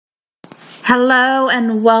Hello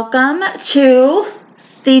and welcome to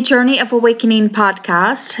the Journey of Awakening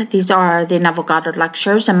podcast. These are the Neville Goddard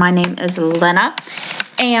lectures, and my name is Lena.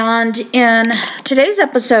 And in today's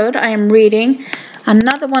episode, I am reading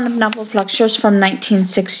another one of Neville's lectures from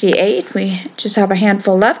 1968. We just have a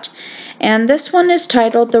handful left, and this one is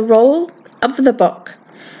titled "The Role of the Book."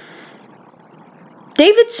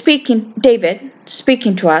 David speaking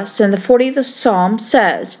to us in the 40th Psalm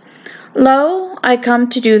says, "Lo, I come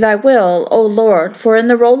to do thy will, O Lord, for in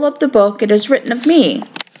the roll of the book it is written of me."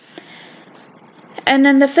 And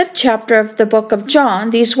in the 5th chapter of the book of John,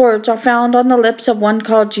 these words are found on the lips of one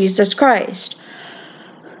called Jesus Christ.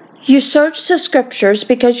 "You search the scriptures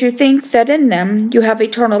because you think that in them you have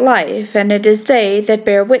eternal life, and it is they that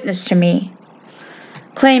bear witness to me."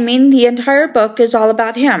 Claiming the entire book is all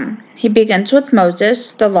about him. He begins with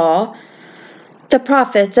Moses, the law, the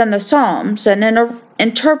prophets, and the Psalms, and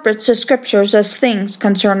interprets the scriptures as things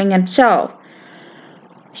concerning himself.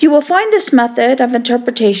 You will find this method of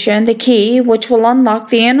interpretation the key which will unlock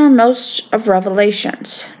the innermost of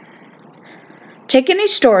revelations. Take any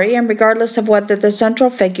story, and regardless of whether the central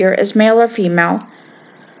figure is male or female,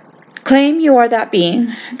 claim you are that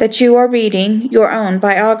being, that you are reading your own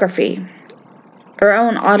autobiography.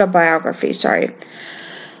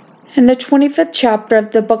 In the 25th chapter of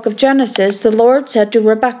the book of Genesis, the Lord said to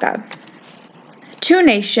Rebekah, "Two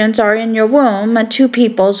nations are in your womb, and two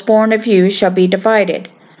peoples born of you shall be divided.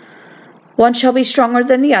 One shall be stronger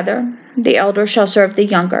than the other, the elder shall serve the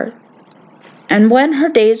younger." And when her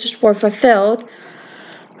days were fulfilled,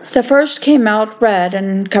 the first came out red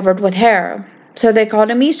and covered with hair, so they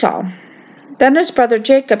called him Esau. Then his brother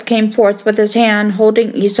Jacob came forth with his hand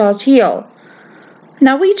holding Esau's heel.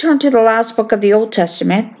 Now we turn to the last book of the Old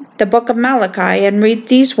Testament, the book of Malachi, and read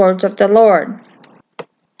these words of the Lord.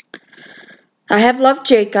 "I have loved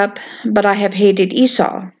Jacob, but I have hated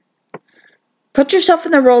Esau." Put yourself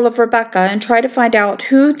in the role of Rebekah and try to find out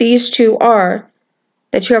who these two are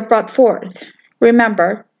that you have brought forth.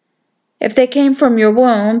 Remember, if they came from your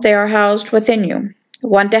womb, they are housed within you.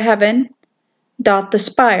 One to heaven doth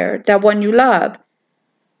aspire, that one you love,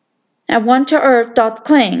 and one to earth doth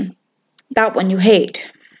cling, that one you hate.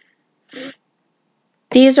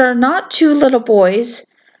 These are not two little boys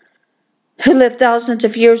who lived thousands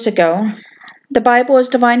of years ago. The Bible is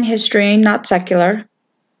divine history, not secular.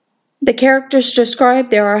 The characters described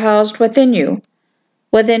there are housed within you,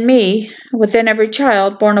 within me, within every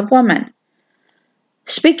child born of woman.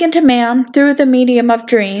 Speaking to man through the medium of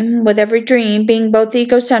dream, with every dream being both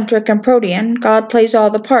egocentric and protean, God plays all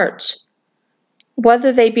the parts,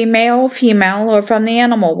 whether they be male, female, or from the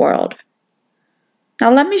animal world. Now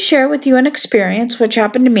let me share with you an experience which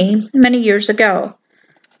happened to me many years ago.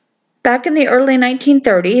 Back in the early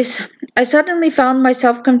 1930s, I suddenly found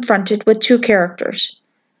myself confronted with two characters.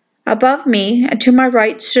 Above me and to my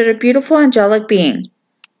right stood a beautiful angelic being,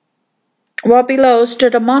 while below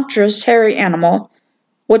stood a monstrous hairy animal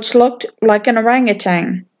which looked like an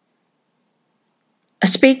orangutan.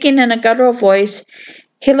 Speaking in a guttural voice,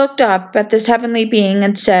 he looked up at this heavenly being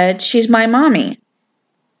and said, "She's my mommy."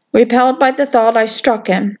 Repelled by the thought, I struck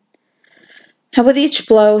him, and with each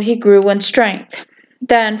blow he grew in strength.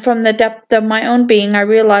 Then, from the depth of my own being, I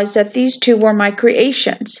realized that these two were my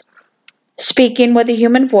creations. Speaking with a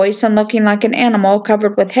human voice and looking like an animal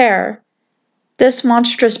covered with hair, this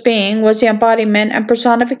monstrous being was the embodiment and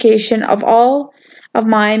personification of all of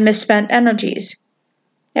my misspent energies.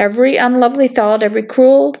 Every unlovely thought, every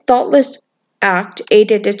cruel, thoughtless act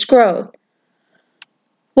aided its growth.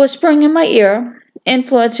 Whispering in my ear,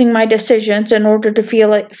 influencing my decisions in order to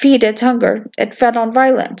feed its hunger, it fed on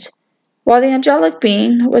violence, while the angelic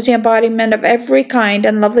being was the embodiment of every kind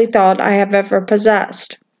and lovely thought I have ever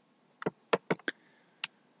possessed.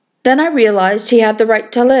 Then I realized he had the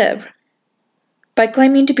right to live. By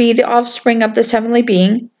claiming to be the offspring of this heavenly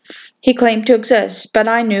being, he claimed to exist, but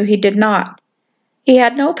I knew he did not. He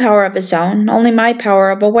had no power of his own, only my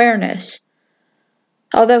power of awareness,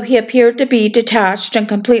 although he appeared to be detached and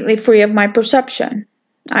completely free of my perception.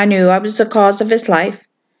 I knew I was the cause of his life,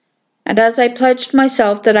 and as I pledged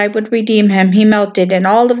myself that I would redeem him, he melted in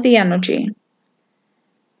all of the energy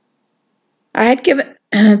I had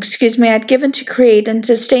given to create and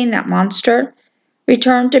sustain that monster.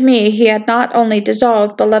 Returned to me, he had not only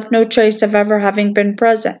dissolved, but left no trace of ever having been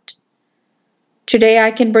present. Today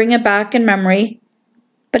I can bring him back in memory,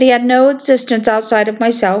 but he had no existence outside of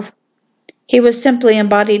myself. He was simply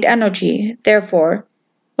embodied energy. Therefore,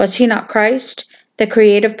 was he not Christ, the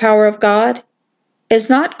creative power of God? Is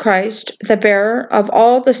not Christ the bearer of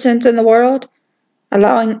all the sins in the world,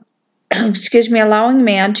 allowing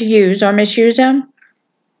man to use or misuse him?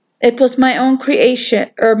 It was my own creation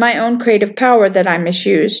or my own creative power that I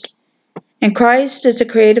misused. And Christ is the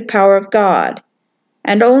creative power of God.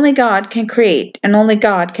 And only God can create, and only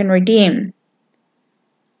God can redeem.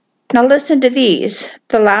 Now listen to these.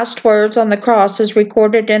 The last words on the cross is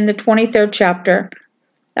recorded in the 23rd chapter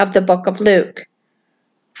of the book of Luke.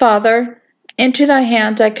 Father, into thy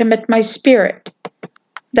hands I commit my spirit.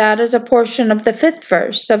 That is a portion of the 5th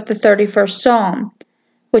verse of the 31st Psalm,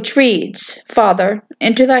 which reads, Father,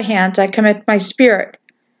 into thy hands I commit my spirit.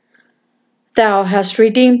 Thou hast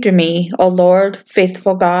redeemed me, O Lord,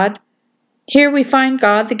 faithful God. Here we find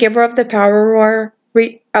God, the giver of the power,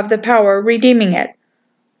 redeeming it.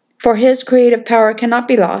 For his creative power cannot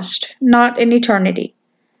be lost, not in eternity.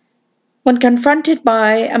 When confronted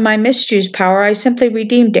by my misused power, I simply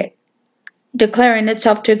redeemed it, declaring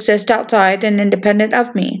itself to exist outside and independent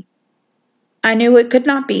of me. I knew it could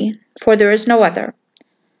not be, for there is no other.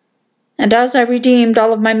 And as I redeemed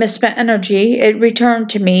all of my misspent energy, it returned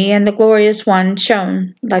to me, and the glorious one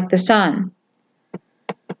shone like the sun.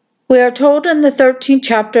 We are told in the 13th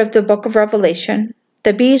chapter of the book of Revelation,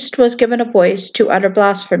 the beast was given a voice to utter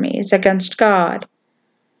blasphemies against God,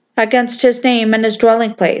 against his name and his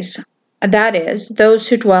dwelling place, that is, those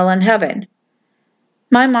who dwell in heaven.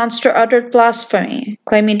 My monster uttered blasphemy,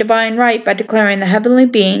 claiming divine right by declaring the heavenly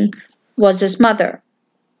being was his mother.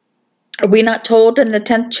 Are we not told in the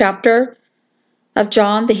 10th chapter of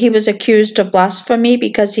John that he was accused of blasphemy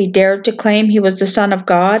because he dared to claim he was the Son of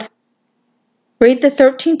God? Read the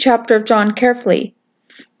 13th chapter of John carefully,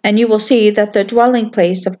 and you will see that the dwelling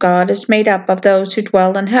place of God is made up of those who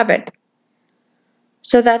dwell in heaven,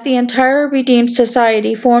 so that the entire redeemed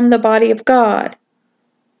society formed the body of God.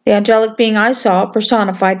 The angelic being I saw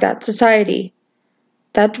personified that society,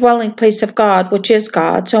 that dwelling place of God, which is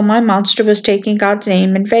God, so my monster was taking God's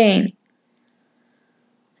name in vain.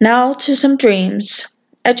 Now to some dreams.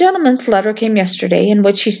 A gentleman's letter came yesterday in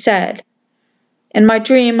which he said, In my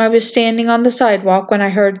dream I was standing on the sidewalk when I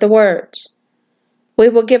heard the words, We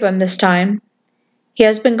will give him this time. He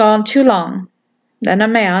has been gone too long. Then a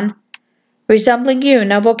man, resembling you,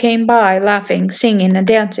 Neville, came by, laughing, singing, and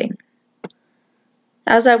dancing.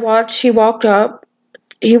 As I watched, he walked up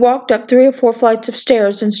 3 or 4 flights of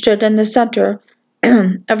stairs and stood in the center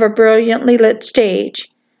of a brilliantly lit stage.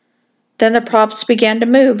 Then the props began to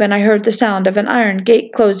move, and I heard the sound of an iron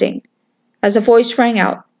gate closing, as a voice rang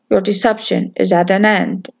out, Your deception is at an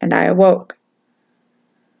end, and I awoke.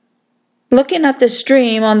 Looking at this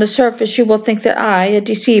dream, on the surface you will think that I, a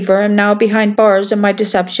deceiver, am now behind bars and my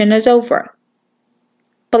deception is over.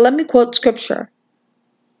 But let me quote scripture.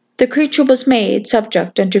 The creature was made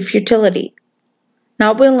subject unto futility,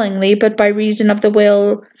 not willingly, but by reason of the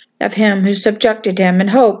will of him who subjected him, in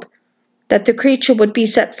hope that the creature would be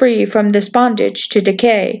set free from this bondage to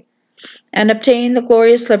decay, and obtain the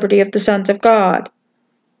glorious liberty of the sons of God.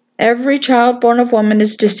 Every child born of woman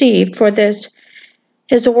is deceived, for this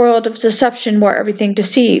is a world of deception where everything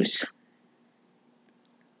deceives.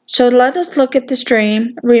 So let us look at this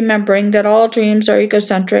dream, remembering that all dreams are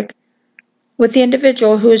egocentric, with the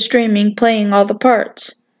individual who is dreaming playing all the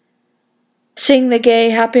parts. Seeing the gay,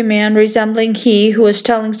 happy man resembling he who is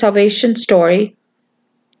telling salvation's story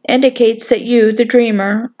indicates that you, the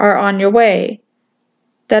dreamer, are on your way,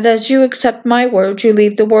 that as you accept my word, you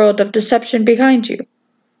leave the world of deception behind you.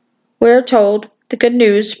 We are told, the good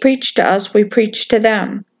news preached to us, we preach to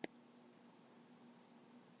them.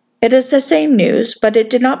 It is the same news, but it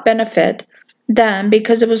did not benefit them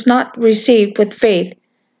because it was not received with faith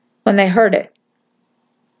when they heard it.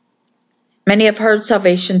 Many have heard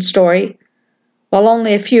salvation's story, while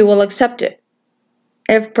only a few will accept it.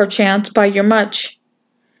 If perchance by your much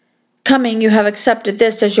coming you have accepted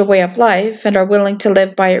this as your way of life and are willing to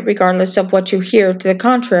live by it regardless of what you hear to the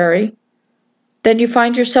contrary, then you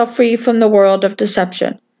find yourself free from the world of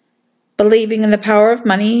deception. Believing in the power of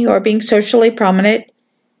money or being socially prominent,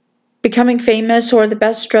 becoming famous or the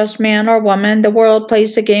best dressed man or woman, the world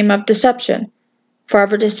plays the game of deception,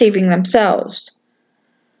 forever deceiving themselves.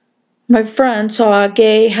 My friend saw a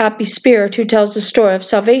gay, happy spirit who tells a story of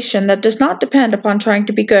salvation that does not depend upon trying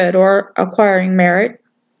to be good or acquiring merit.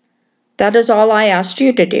 That is all I asked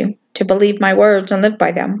you to do, to believe my words and live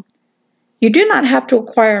by them. You do not have to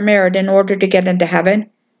acquire merit in order to get into heaven.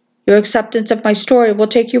 Your acceptance of my story will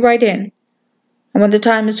take you right in. And when the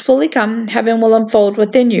time is fully come, heaven will unfold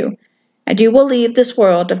within you, and you will leave this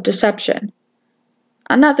world of deception.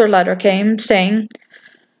 Another letter came, saying,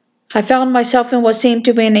 I found myself in what seemed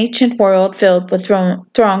to be an ancient world filled with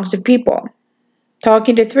throngs of people.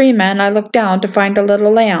 Talking to 3 men, I looked down to find a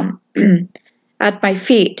little lamb at my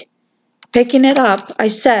feet. Picking it up, I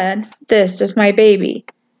said, This is my baby.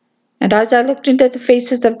 And as I looked into the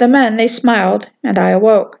faces of the men, they smiled, and I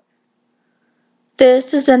awoke.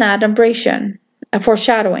 This is an adumbration, a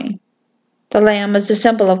foreshadowing. The lamb is a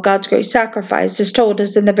symbol of God's great sacrifice, as told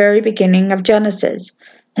us in the very beginning of Genesis.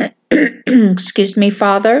 Excuse me,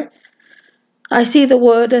 Father. I see the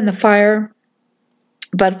wood and the fire,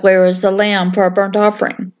 but where is the lamb for a burnt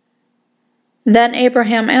offering? Then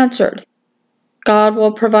Abraham answered, God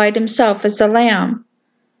will provide himself as a lamb.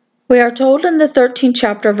 We are told in the 13th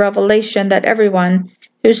chapter of Revelation that everyone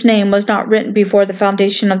whose name was not written before the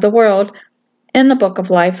foundation of the world in the book of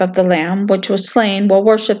life of the Lamb, which was slain, will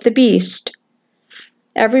worship the beast.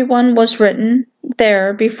 Everyone was written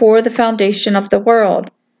there before the foundation of the world,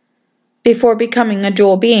 before becoming a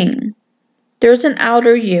dual being. There is an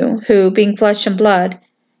outer you who, being flesh and blood,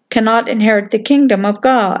 cannot inherit the kingdom of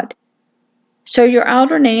God. So your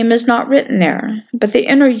outer name is not written there, but the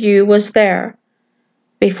inner you was there.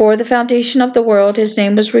 Before the foundation of the world, his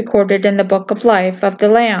name was recorded in the book of life of the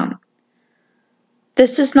Lamb.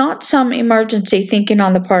 This is not some emergency thinking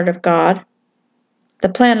on the part of God. The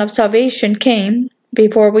plan of salvation came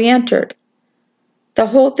before we entered. The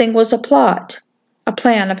whole thing was a plot, a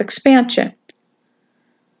plan of expansion.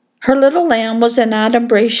 Her little lamb was an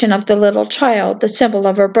adumbration of the little child, the symbol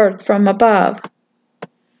of her birth from above.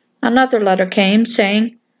 Another letter came,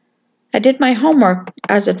 saying, I did my homework,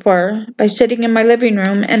 as it were, by sitting in my living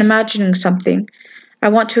room and imagining something I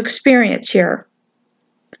want to experience here.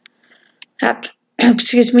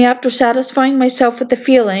 After satisfying myself with the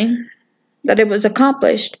feeling that it was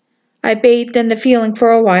accomplished, I bathed in the feeling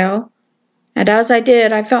for a while, and as I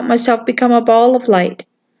did, I felt myself become a ball of light.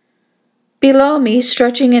 Below me,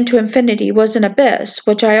 stretching into infinity, was an abyss,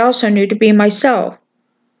 which I also knew to be myself.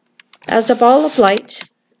 As a ball of light,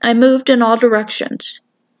 I moved in all directions,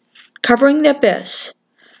 covering the abyss.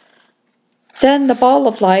 Then the ball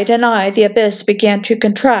of light and I, the abyss, began to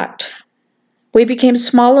contract. We became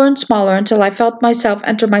smaller and smaller until I felt myself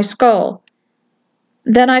enter my skull.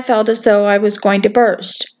 Then I felt as though I was going to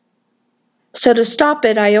burst. So to stop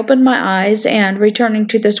it, I opened my eyes and, returning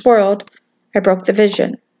to this world, I broke the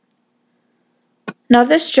vision. Now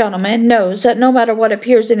this gentleman knows that no matter what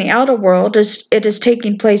appears in the outer world, it is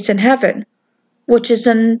taking place in heaven, which is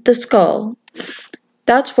in the skull.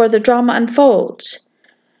 That's where the drama unfolds,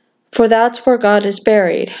 for that's where God is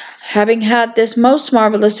buried. Having had this most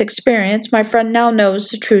marvelous experience, my friend now knows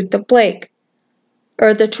the truth of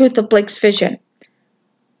Blake's vision.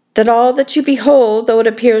 That all that you behold, though it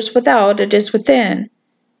appears without, it is within,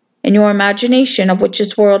 and your imagination, of which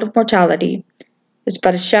this world of mortality is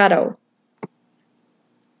but a shadow.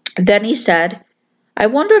 Then he said, I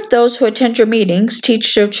wonder if those who attend your meetings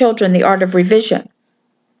teach their children the art of revision.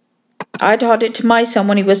 I taught it to my son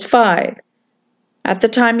when he was 5. At the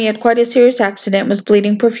time he had quite a serious accident and was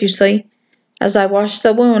bleeding profusely. As I washed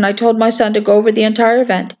the wound, I told my son to go over the entire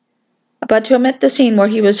event, but to omit the scene where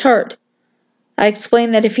he was hurt. I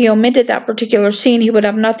explained that if he omitted that particular scene, he would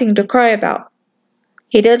have nothing to cry about.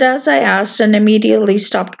 He did as I asked and immediately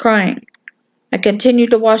stopped crying. I continued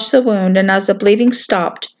to wash the wound, and as the bleeding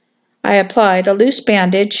stopped, I applied a loose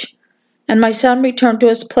bandage, and my son returned to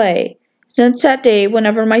his play. Since that day,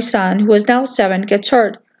 whenever my son, who is now 7, gets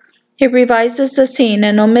hurt, he revises the scene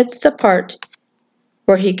and omits the part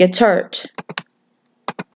where he gets hurt.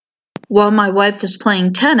 While my wife was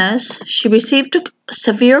playing tennis, she received a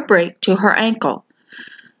severe break to her ankle.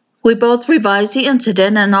 We both revised the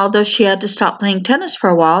incident, and although she had to stop playing tennis for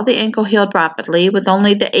a while, the ankle healed rapidly with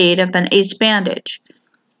only the aid of an ace bandage,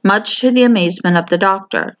 much to the amazement of the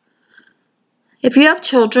doctor. If you have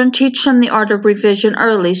children, teach them the art of revision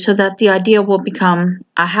early so that the idea will become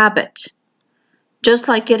a habit, just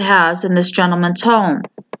like it has in this gentleman's home.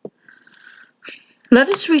 Let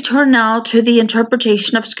us return now to the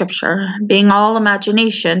interpretation of Scripture. Being all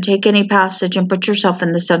imagination, take any passage and put yourself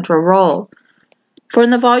in the central role. For in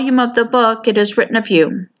the volume of the book it is written of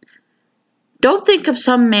you. Don't think of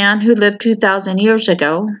some man who lived 2,000 years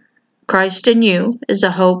ago. Christ in you is a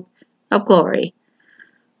hope of glory.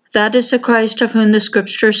 That is the Christ of whom the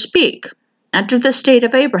Scriptures speak. Enter the state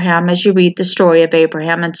of Abraham as you read the story of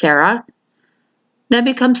Abraham and Sarah. Then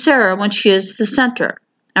become Sarah when she is the center,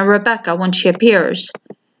 and Rebecca when she appears.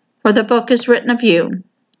 For the book is written of you.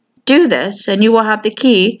 Do this, and you will have the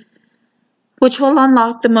key which will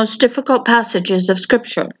unlock the most difficult passages of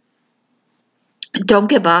Scripture. Don't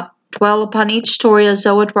give up. Dwell upon each story as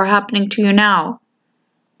though it were happening to you now,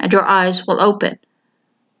 and your eyes will open.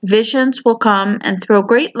 Visions will come and throw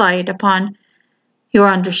great light upon your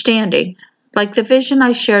understanding. Like the vision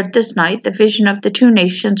I shared this night, the vision of the 2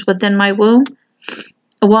 nations within my womb,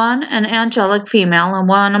 one an angelic female and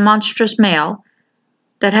one a monstrous male,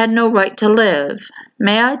 that had no right to live.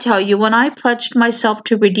 May I tell you, when I pledged myself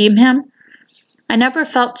to redeem him, I never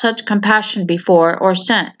felt such compassion before or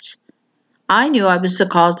since. I knew I was the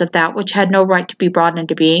cause of that which had no right to be brought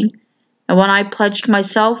into being, and when I pledged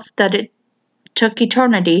myself that it took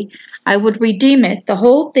eternity, I would redeem it, the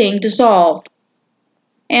whole thing dissolved,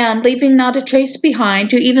 and leaving not a trace behind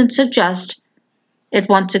to even suggest it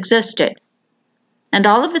once existed, and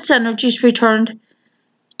all of its energies returned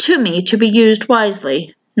to me to be used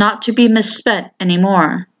wisely, not to be misspent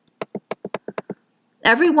anymore.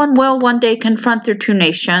 Everyone will one day confront their two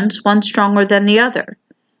nations, one stronger than the other,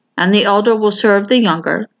 and the elder will serve the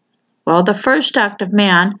younger. Well, the first act of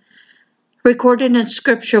man recorded in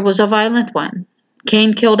Scripture was a violent one.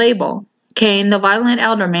 Cain killed Abel. Cain, the violent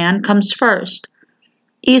elder man, comes first.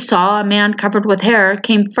 Esau, a man covered with hair,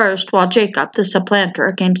 came first, while Jacob, the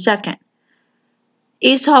supplanter, came second.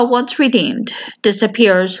 Esau, once redeemed,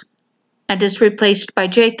 disappears and is replaced by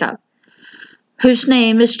Jacob, whose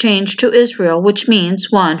name is changed to Israel, which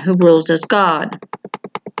means one who rules as God.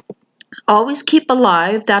 Always keep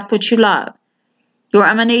alive that which you love. Your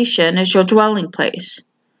emanation is your dwelling place.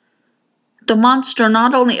 The monster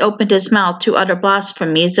not only opened his mouth to utter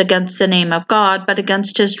blasphemies against the name of God, but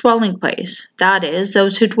against his dwelling place, that is,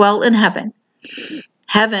 those who dwell in heaven.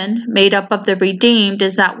 Heaven, made up of the redeemed,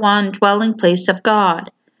 is that one dwelling place of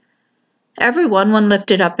God. Everyone, when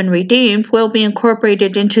lifted up and redeemed, will be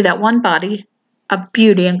incorporated into that one body of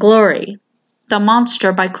beauty and glory. The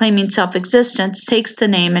monster, by claiming self-existence, takes the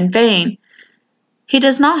name in vain. He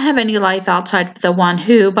does not have any life outside of the one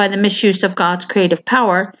who, by the misuse of God's creative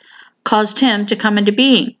power, caused him to come into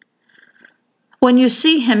being. When you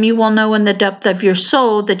see him, you will know in the depth of your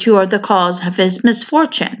soul that you are the cause of his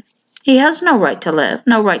misfortune. He has no right to live,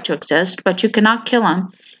 no right to exist, but you cannot kill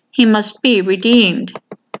him. He must be redeemed.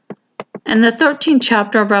 In the 13th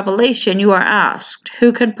chapter of Revelation, you are asked,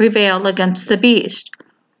 who can prevail against the beast?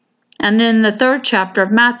 And in the 3rd chapter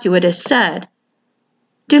of Matthew, it is said,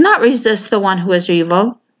 do not resist the one who is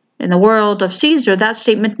evil. In the world of Caesar, that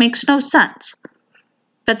statement makes no sense.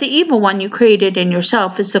 But the evil one you created in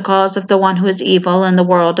yourself is the cause of the one who is evil in the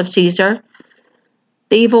world of Caesar.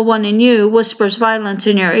 The evil one in you whispers violence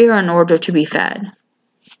in your ear in order to be fed.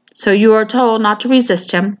 So you are told not to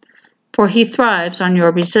resist him, for he thrives on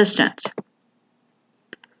your resistance.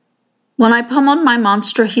 When I pummeled my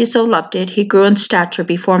monster, he so loved it, he grew in stature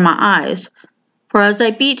before my eyes. For as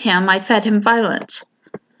I beat him, I fed him violence.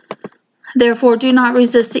 Therefore do not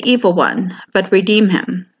resist the evil one, but redeem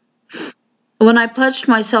him. When I pledged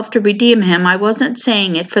myself to redeem him, I wasn't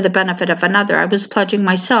saying it for the benefit of another. I was pledging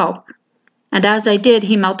myself. And as I did,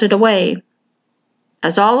 he melted away.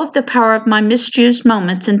 As all of the power of my misused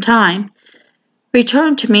moments in time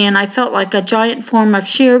returned to me, and I felt like a giant form of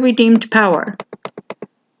sheer redeemed power.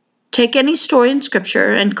 Take any story in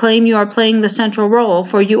Scripture and claim you are playing the central role,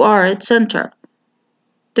 for you are its center.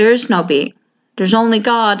 There is no being. There's only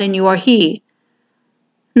God, and you are He.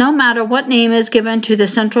 No matter what name is given to the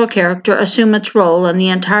central character, assume its role, and the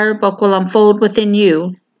entire book will unfold within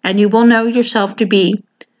you, and you will know yourself to be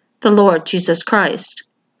the Lord Jesus Christ.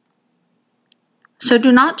 So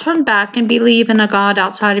do not turn back and believe in a God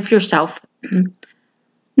outside of yourself.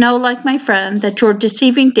 Know, like my friend, that your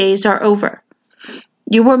deceiving days are over.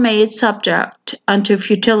 You were made subject unto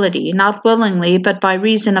futility, not willingly, but by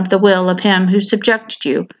reason of the will of him who subjected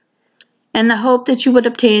you, in the hope that you would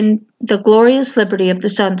obtain the glorious liberty of the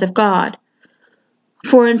sons of God.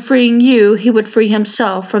 For in freeing you, he would free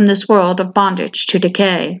himself from this world of bondage to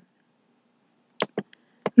decay.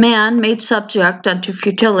 Man, made subject unto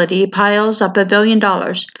futility, piles up $1 billion,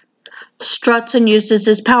 struts and uses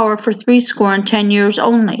his power for 70 years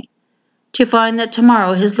only, to find that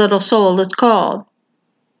tomorrow his little soul is called.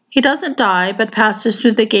 He doesn't die, but passes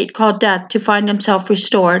through the gate called death to find himself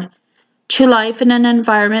restored to life in an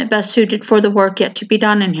environment best suited for the work yet to be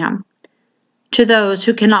done in him. To those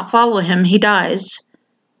who cannot follow him, he dies,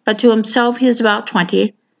 but to himself he is about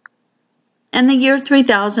 20. In the year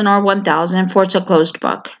 3000 or 1000, for it's a closed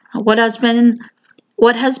book. What has been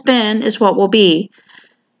is what will be,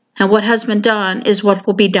 and what has been done is what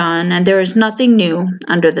will be done, and there is nothing new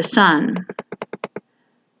under the sun.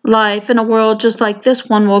 Life in a world just like this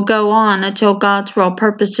one will go on until God's real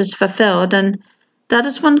purpose is fulfilled, and that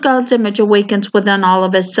is when God's image awakens within all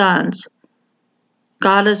of his sons.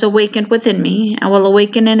 God has awakened within me and will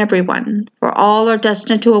awaken in everyone, for all are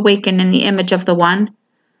destined to awaken in the image of the One.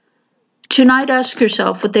 Tonight ask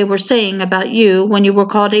yourself what they were saying about you when you were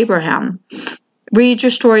called Abraham. Read your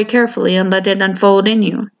story carefully and let it unfold in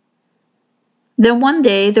you. Then one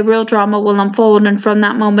day the real drama will unfold, and from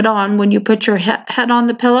that moment on, when you put your head on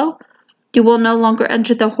the pillow, You will no longer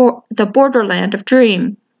enter the borderland of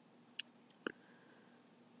dream,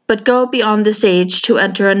 but go beyond this age to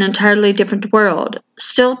enter an entirely different world.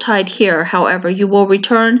 Still tied here, however, you will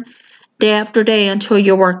return day after day until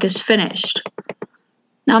your work is finished.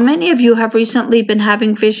 Now, many of you have recently been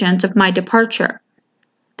having visions of my departure.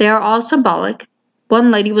 They are all symbolic.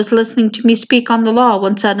 One lady was listening to me speak on the law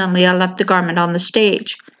when suddenly I left the garment on the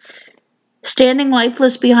stage. Standing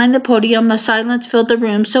lifeless behind the podium, a silence filled the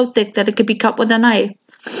room so thick that it could be cut with a knife.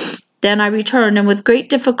 Then I returned and with great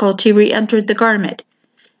difficulty re-entered the garment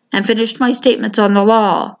and finished my statements on the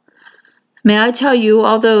law. May I tell you,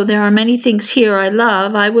 although there are many things here I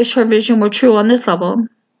love, I wish her vision were true on this level,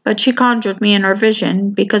 but she conjured me in her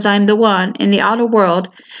vision because I am the one in the outer world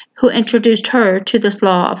who introduced her to this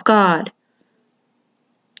law of God.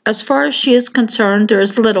 As far as she is concerned, there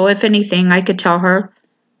is little, if anything, I could tell her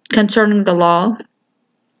concerning the law,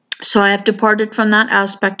 so I have departed from that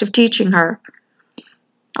aspect of teaching her.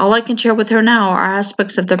 All I can share with her now are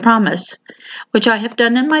aspects of the promise, which I have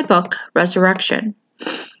done in my book, Resurrection.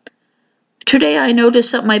 Today I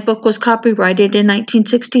noticed that my book was copyrighted in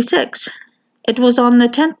 1966. It was on the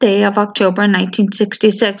 10th day of October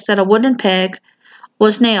 1966 that a wooden peg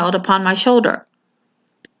was nailed upon my shoulder,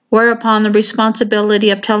 whereupon the responsibility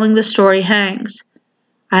of telling the story hangs.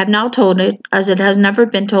 I have now told it as it has never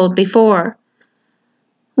been told before.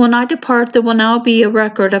 When I depart, there will now be a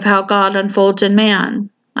record of how God unfolds in man.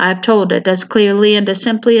 I have told it as clearly and as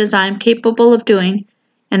simply as I am capable of doing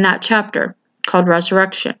in that chapter, called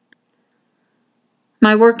Resurrection.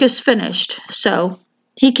 My work is finished, so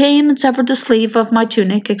he came and severed the sleeve of my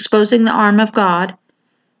tunic, exposing the arm of God,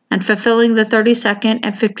 and fulfilling the 32nd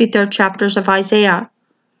and 53rd chapters of Isaiah.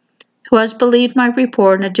 Who has believed my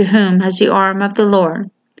report, and to whom has the arm of the Lord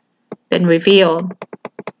been revealed?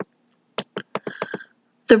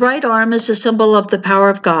 The right arm is a symbol of the power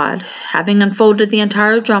of God. Having unfolded the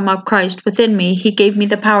entire drama of Christ within me, he gave me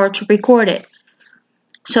the power to record it,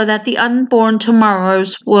 so that the unborn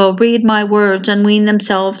tomorrows will read my words and wean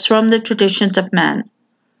themselves from the traditions of men,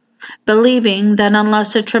 believing that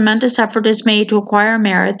unless a tremendous effort is made to acquire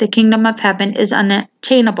merit, the kingdom of heaven is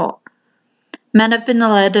unattainable. Men have been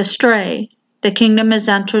led astray. The kingdom is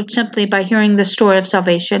entered simply by hearing the story of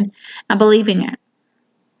salvation and believing it.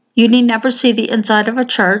 You need never see the inside of a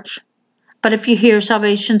church, but if you hear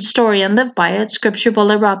salvation's story and live by it, Scripture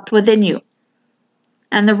will erupt within you.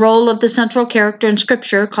 And the role of the central character in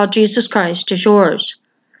Scripture, called Jesus Christ, is yours.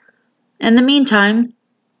 In the meantime,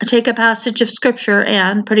 take a passage of Scripture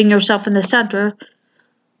and, putting yourself in the center,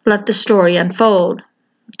 let the story unfold.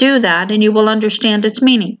 Do that and you will understand its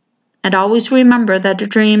meaning. And always remember that a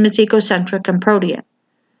dream is egocentric and Protean.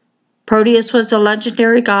 Proteus was a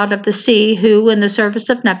legendary god of the sea who, in the service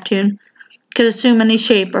of Neptune, could assume any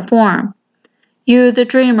shape or form. You, the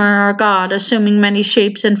dreamer, are God, assuming many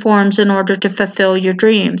shapes and forms in order to fulfill your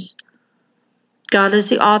dreams. God is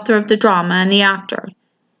the author of the drama and the actor.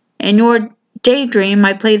 In your daydream,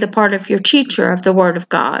 I play the part of your teacher of the Word of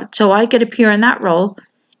God, so I could appear in that role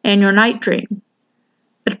in your night dream.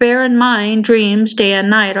 But bear in mind, dreams, day and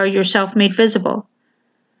night, are yourself made visible.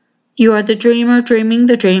 You are the dreamer dreaming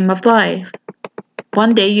the dream of life.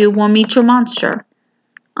 One day you will meet your monster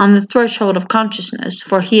on the threshold of consciousness,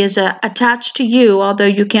 for he is attached to you, although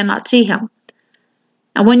you cannot see him.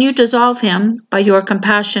 And when you dissolve him by your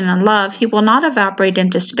compassion and love, he will not evaporate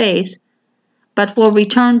into space, but will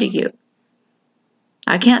return to you.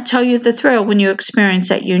 I can't tell you the thrill when you experience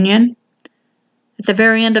that union. At the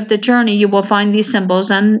very end of the journey, you will find these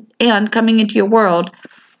symbols and coming into your world,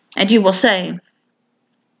 and you will say,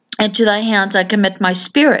 "Into thy hands I commit my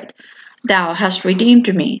spirit. Thou hast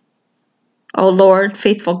redeemed me." O Lord,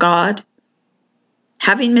 faithful God.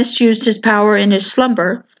 Having misused his power in his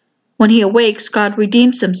slumber, when he awakes, God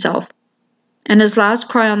redeems himself, and his last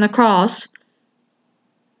cry on the cross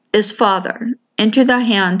is, "Father, into thy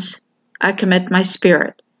hands I commit my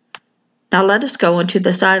spirit." Now let us go into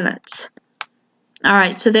the silence. All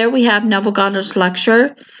right, so there we have Neville Goddard's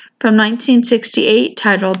lecture from 1968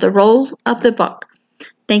 titled The Role of the Book.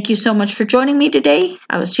 Thank you so much for joining me today.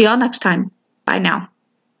 I will see you all next time. Bye now.